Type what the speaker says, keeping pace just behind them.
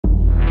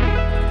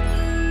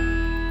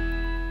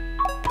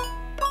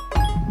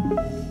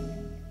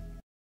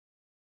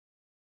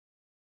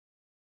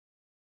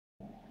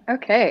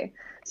Okay,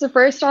 so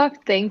first off,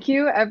 thank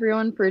you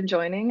everyone for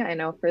joining. I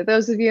know for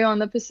those of you on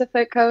the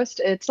Pacific Coast,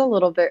 it's a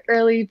little bit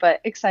early,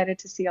 but excited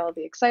to see all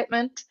the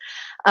excitement.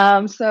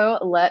 So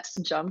let's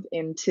jump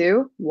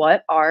into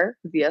what are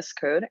VS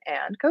Code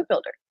and Code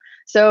Builder.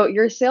 So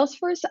your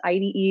Salesforce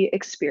IDE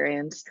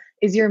experience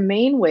is your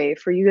main way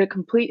for you to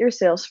complete your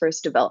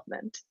Salesforce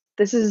development.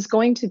 This is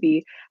going to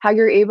be how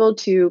you're able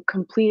to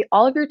complete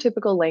all of your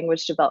typical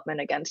language development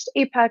against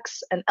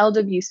Apex and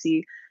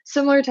LWC,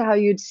 similar to how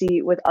you'd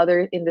see with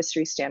other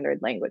industry standard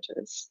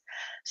languages.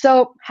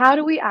 So, how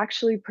do we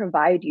actually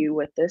provide you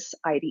with this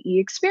IDE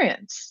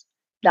experience?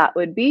 That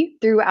would be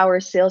through our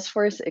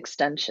Salesforce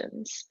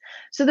extensions.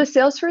 So, the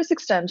Salesforce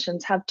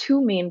extensions have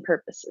two main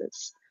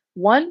purposes.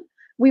 One,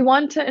 we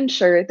want to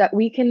ensure that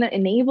we can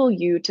enable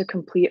you to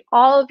complete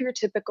all of your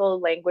typical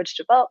language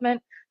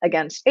development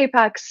against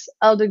Apex,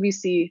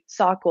 LWC,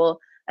 SOQL,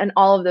 and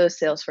all of those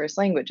Salesforce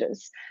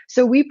languages.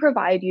 So we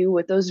provide you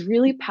with those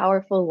really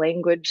powerful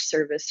language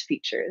service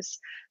features,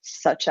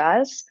 such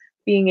as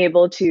being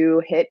able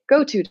to hit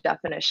go-to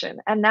definition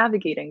and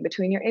navigating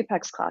between your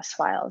Apex class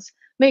files,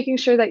 making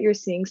sure that you're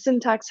seeing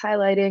syntax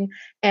highlighting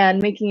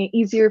and making it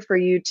easier for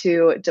you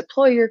to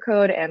deploy your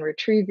code and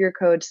retrieve your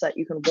code so that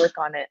you can work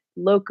on it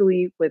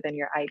locally within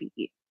your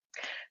IDE.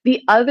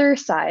 The other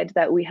side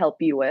that we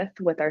help you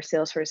with our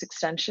Salesforce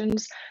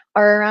extensions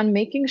are around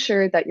making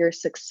sure that you're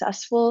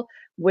successful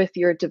with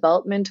your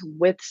development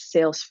with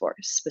Salesforce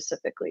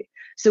specifically.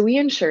 So we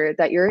ensure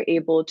that you're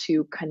able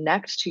to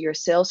connect to your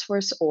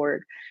Salesforce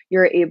org,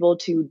 you're able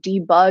to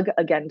debug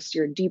against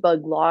your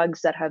debug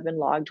logs that have been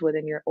logged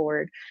within your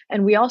org.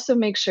 And we also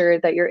make sure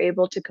that you're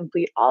able to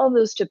complete all of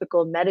those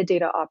typical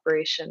metadata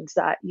operations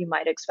that you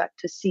might expect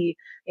to see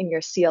in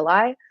your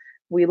CLI.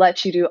 We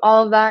let you do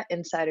all of that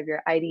inside of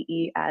your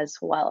IDE as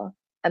well.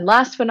 And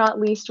last but not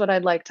least, what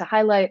I'd like to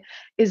highlight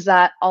is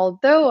that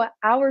although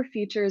our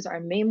features are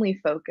mainly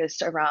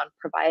focused around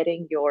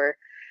providing your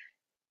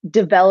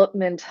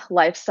development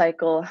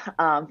lifecycle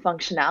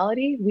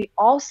functionality, we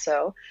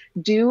also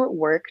do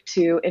work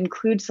to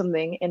include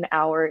something in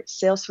our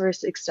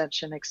Salesforce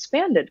extension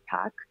expanded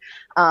pack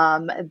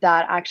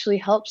that actually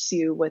helps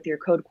you with your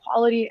code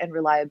quality and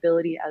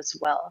reliability as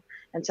well.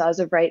 And so as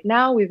of right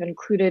now, we've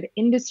included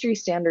industry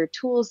standard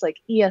tools like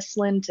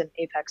ESLint and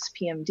Apex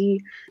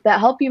PMD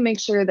that help you make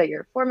sure that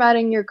you're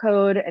formatting your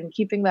code and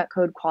keeping that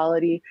code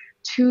quality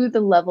to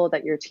the level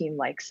that your team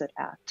likes it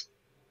at.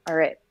 All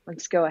right,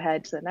 let's go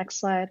ahead to the next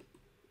slide.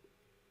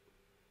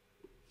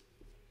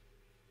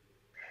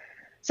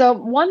 So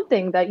one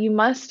thing that you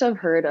must have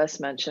heard us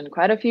mention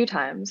quite a few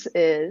times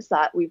is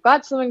that we've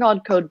got something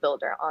called Code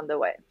Builder on the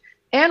way,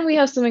 and we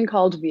have something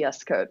called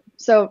VS Code.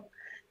 So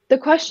the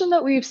question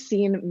that we've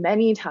seen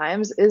many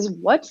times is,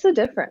 what's the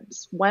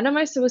difference? When am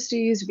I supposed to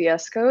use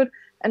VS Code,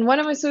 and when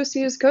am I supposed to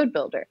use Code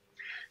Builder?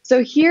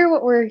 So here,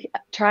 what we're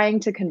trying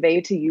to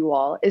convey to you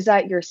all is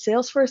that your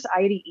Salesforce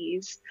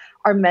IDEs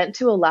are meant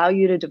to allow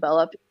you to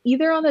develop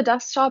either on the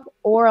desktop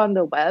or on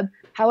the web,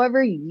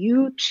 however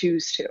you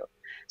choose to.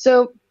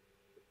 So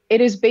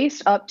it is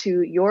based up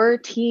to your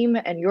team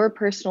and your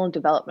personal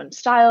development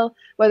style,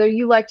 whether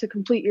you like to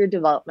complete your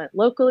development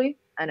locally.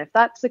 And if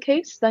that's the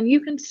case, then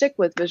you can stick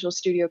with Visual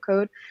Studio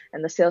Code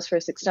and the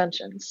Salesforce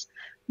extensions.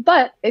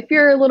 But if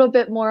you're a little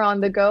bit more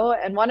on the go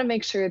and want to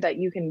make sure that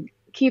you can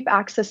keep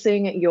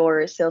accessing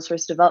your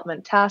Salesforce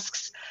development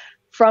tasks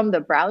from the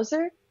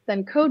browser,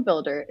 then Code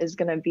Builder is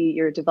going to be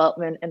your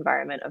development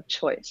environment of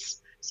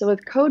choice. So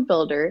with Code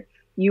Builder,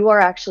 you are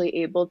actually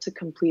able to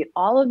complete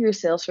all of your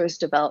Salesforce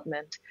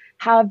development,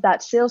 have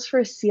that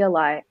Salesforce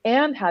CLI,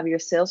 and have your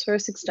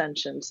Salesforce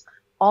extensions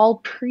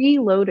all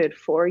preloaded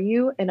for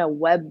you in a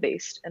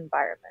web-based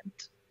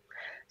environment.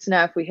 So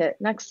now if we hit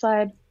next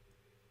slide,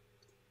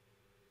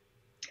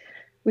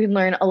 we can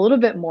learn a little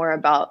bit more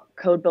about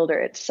Code Builder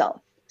itself.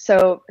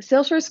 So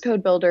Salesforce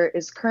Code Builder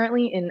is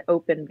currently in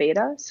open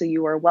beta, so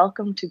you are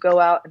welcome to go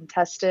out and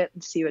test it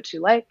and see what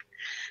you like.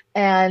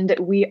 And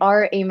we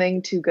are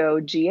aiming to go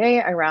GA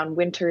around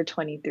winter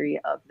 23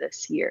 of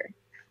this year.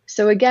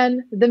 So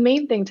again, the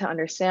main thing to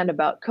understand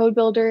about Code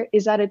Builder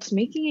is that it's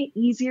making it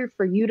easier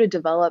for you to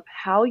develop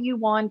how you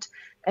want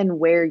and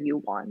where you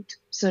want.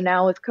 So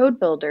now with Code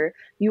Builder,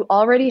 you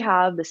already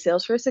have the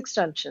Salesforce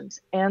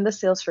extensions and the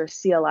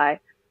Salesforce CLI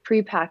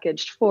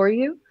pre-packaged for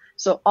you.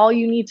 So all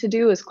you need to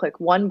do is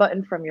click one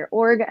button from your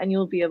org and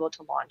you'll be able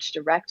to launch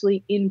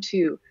directly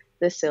into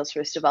the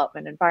Salesforce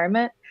development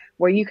environment,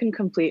 where you can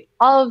complete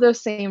all of those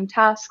same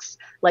tasks,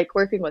 like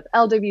working with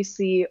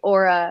LWC,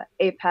 Aura,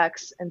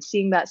 Apex, and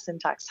seeing that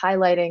syntax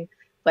highlighting,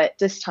 but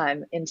this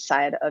time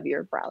inside of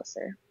your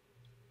browser.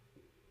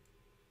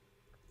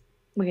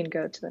 We can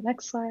go to the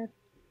next slide.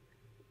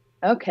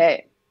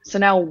 Okay, so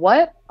now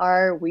what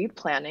are we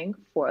planning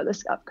for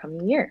this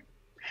upcoming year?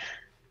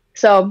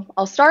 So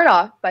I'll start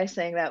off by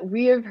saying that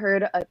we have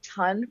heard a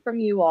ton from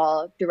you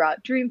all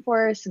throughout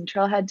Dreamforce and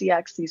Trailhead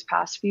DX these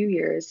past few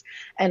years,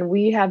 and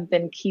we have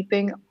been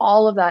keeping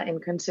all of that in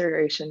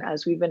consideration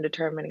as we've been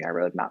determining our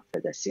roadmap for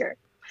this year.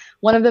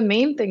 One of the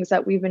main things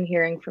that we've been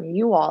hearing from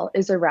you all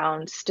is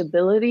around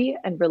stability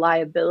and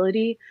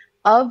reliability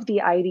of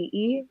the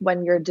IDE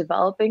when you're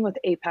developing with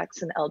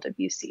Apex and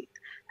LWC.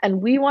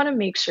 And we want to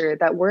make sure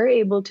that we're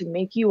able to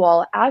make you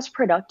all as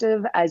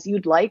productive as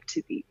you'd like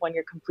to be when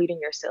you're completing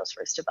your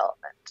Salesforce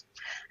development.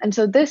 And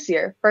so this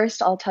year,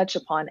 first I'll touch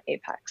upon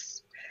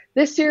Apex.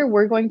 This year,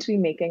 we're going to be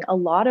making a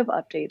lot of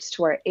updates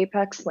to our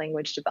Apex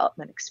language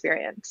development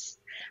experience.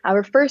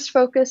 Our first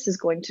focus is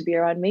going to be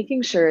around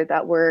making sure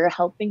that we're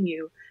helping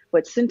you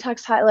with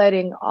syntax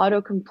highlighting,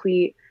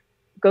 autocomplete,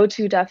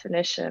 go-to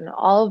definition,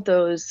 all of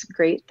those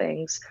great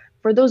things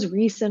for those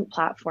recent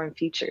platform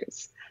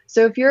features.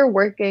 So if you're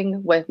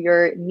working with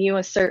your new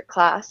assert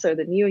class or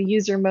the new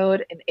user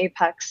mode in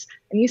Apex,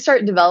 and you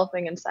start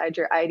developing inside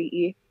your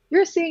IDE,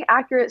 you're seeing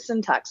accurate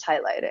syntax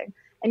highlighting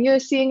and you're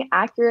seeing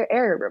accurate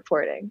error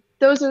reporting.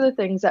 Those are the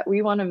things that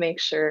we want to make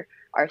sure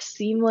are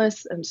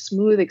seamless and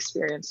smooth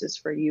experiences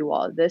for you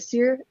all this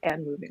year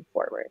and moving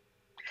forward.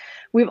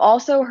 We've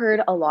also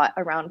heard a lot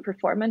around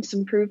performance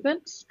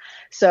improvements.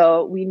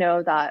 So we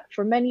know that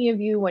for many of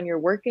you, when you're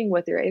working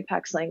with your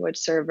Apex language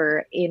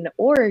server in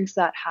orgs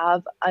that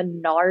have a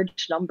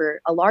large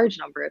number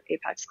of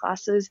Apex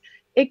classes,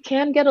 it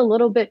can get a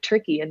little bit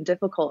tricky and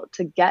difficult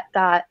to get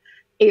that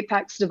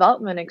Apex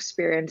development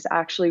experience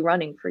actually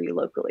running for you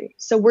locally.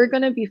 So we're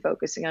going to be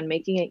focusing on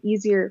making it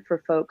easier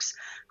for folks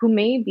who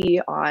may be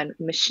on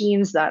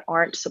machines that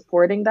aren't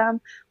supporting them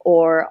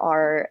or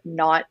are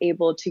not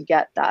able to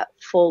get that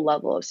full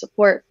level of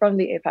support from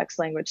the Apex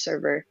language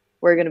server.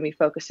 We're going to be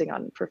focusing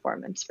on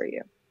performance for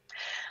you.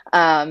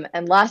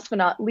 And last but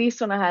not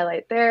least, what I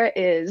highlight there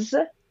is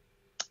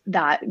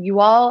that you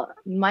all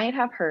might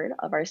have heard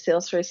of our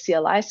Salesforce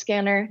CLI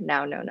scanner,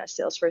 now known as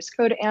Salesforce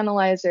Code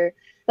Analyzer,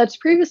 that's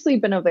previously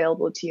been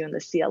available to you in the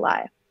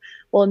CLI.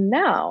 Well,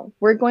 now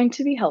we're going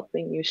to be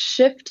helping you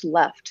shift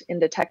left in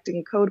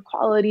detecting code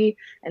quality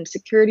and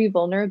security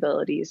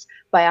vulnerabilities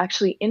by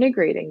actually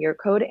integrating your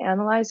code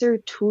analyzer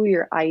to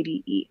your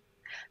IDE.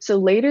 So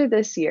later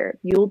this year,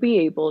 you'll be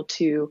able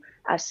to,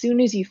 as soon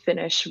as you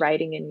finish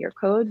writing in your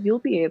code, you'll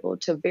be able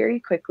to very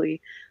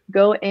quickly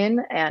go in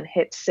and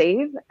hit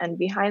save, and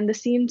behind the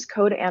scenes,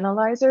 Code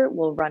Analyzer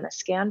will run a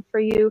scan for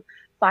you,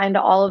 find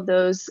all of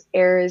those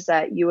errors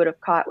that you would have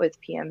caught with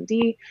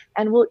PMD,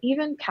 and will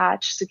even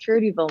catch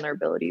security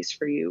vulnerabilities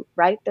for you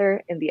right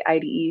there in the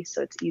IDE,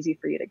 so it's easy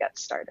for you to get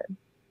started.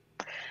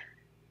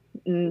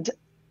 And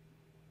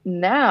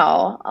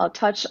now I'll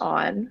touch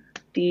on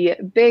the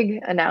big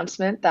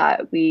announcement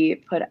that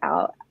we put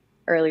out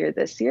earlier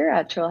this year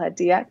at Trailhead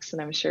DX,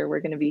 and I'm sure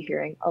we're going to be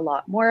hearing a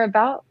lot more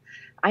about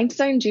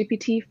Einstein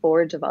GPT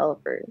for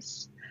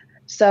developers.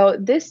 So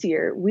this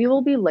year, we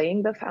will be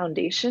laying the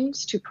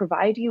foundations to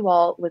provide you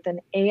all with an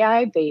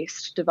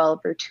AI-based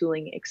developer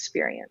tooling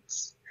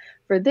experience.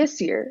 For this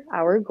year,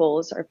 our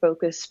goals are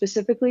focused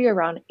specifically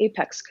around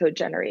Apex code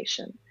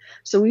generation.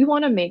 So we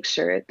want to make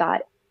sure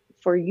that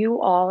for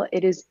you all,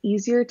 it is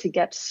easier to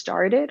get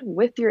started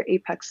with your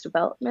Apex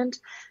development,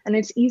 and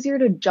it's easier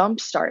to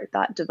jumpstart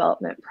that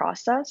development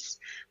process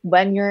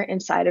when you're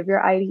inside of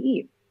your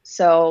IDE.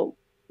 So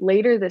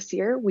later this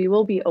year, we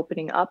will be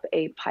opening up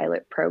a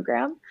pilot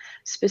program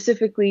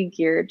specifically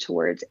geared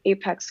towards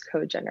Apex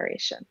code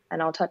generation,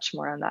 and I'll touch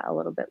more on that a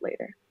little bit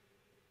later.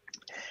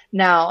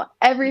 Now,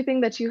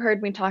 everything that you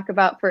heard me talk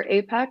about for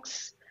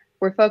Apex,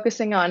 we're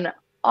focusing on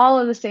all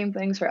of the same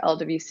things for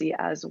LWC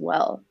as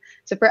well.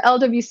 So for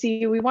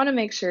LWC, we want to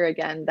make sure,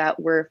 again, that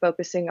we're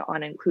focusing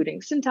on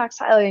including syntax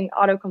highlighting,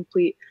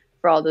 autocomplete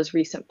for all those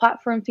recent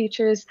platform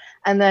features.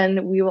 And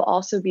then we will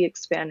also be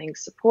expanding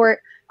support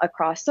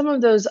across some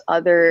of those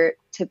other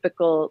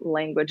typical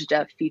language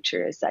dev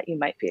features that you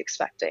might be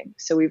expecting.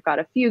 So we've got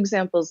a few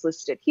examples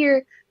listed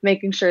here,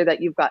 making sure that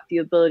you've got the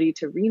ability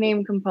to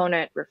rename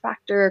component,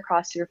 refactor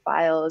across your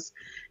files,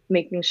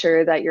 making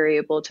sure that you're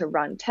able to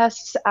run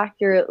tests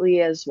accurately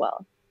as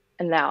well.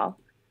 And now,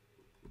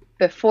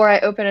 before I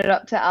open it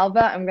up to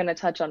Alba, I'm going to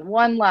touch on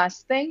one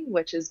last thing,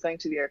 which is going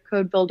to be our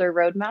Code Builder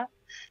roadmap.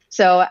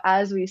 So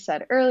as we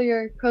said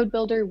earlier, Code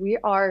Builder, we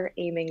are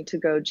aiming to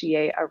go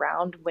GA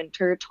around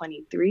winter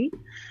 23.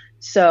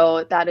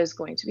 So that is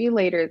going to be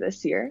later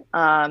this year.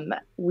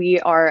 We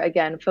are,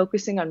 again,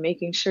 focusing on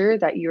making sure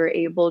that you're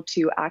able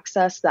to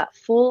access that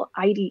full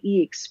IDE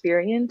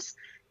experience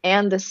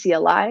and the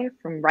CLI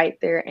from right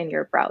there in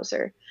your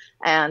browser.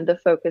 And the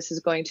focus is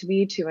going to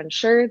be to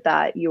ensure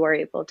that you are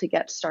able to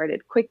get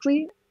started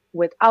quickly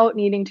without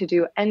needing to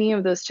do any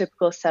of those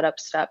typical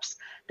setup steps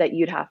that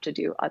you'd have to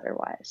do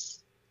otherwise.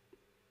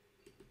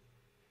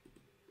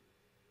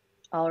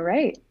 All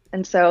right.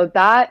 And so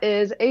that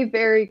is a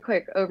very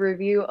quick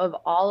overview of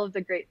all of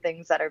the great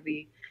things that are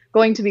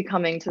going to be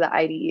coming to the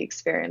IDE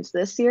experience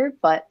this year.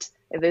 But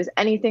if there's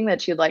anything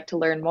that you'd like to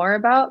learn more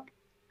about,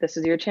 this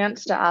is your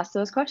chance to ask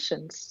those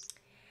questions.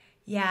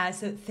 Yeah,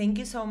 so thank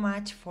you so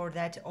much for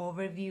that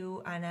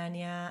overview,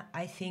 Ananya.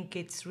 I think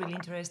it's really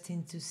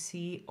interesting to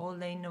see all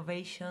the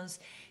innovations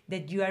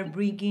that you are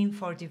bringing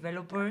for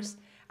developers.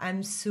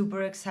 I'm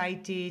super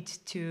excited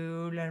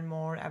to learn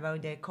more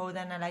about the code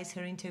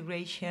analyzer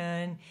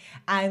integration.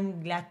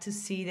 I'm glad to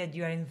see that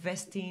you are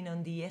investing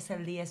on the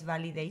SLDS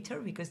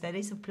validator, because that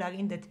is a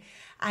plugin that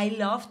I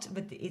loved,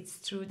 but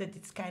it's true that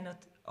it's kind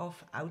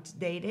of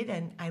outdated,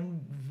 and I'm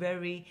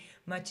very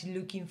much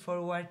looking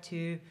forward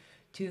to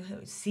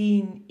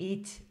seeing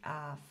it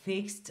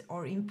fixed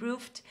or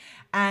improved,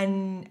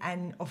 and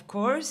of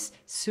course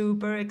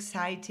super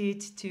excited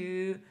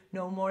to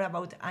know more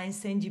about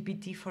Einstein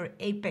GPT for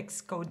Apex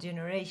code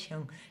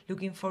generation.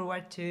 Looking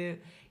forward to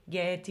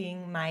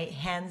getting my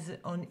hands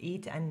on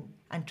it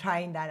and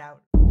trying that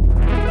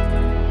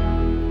out.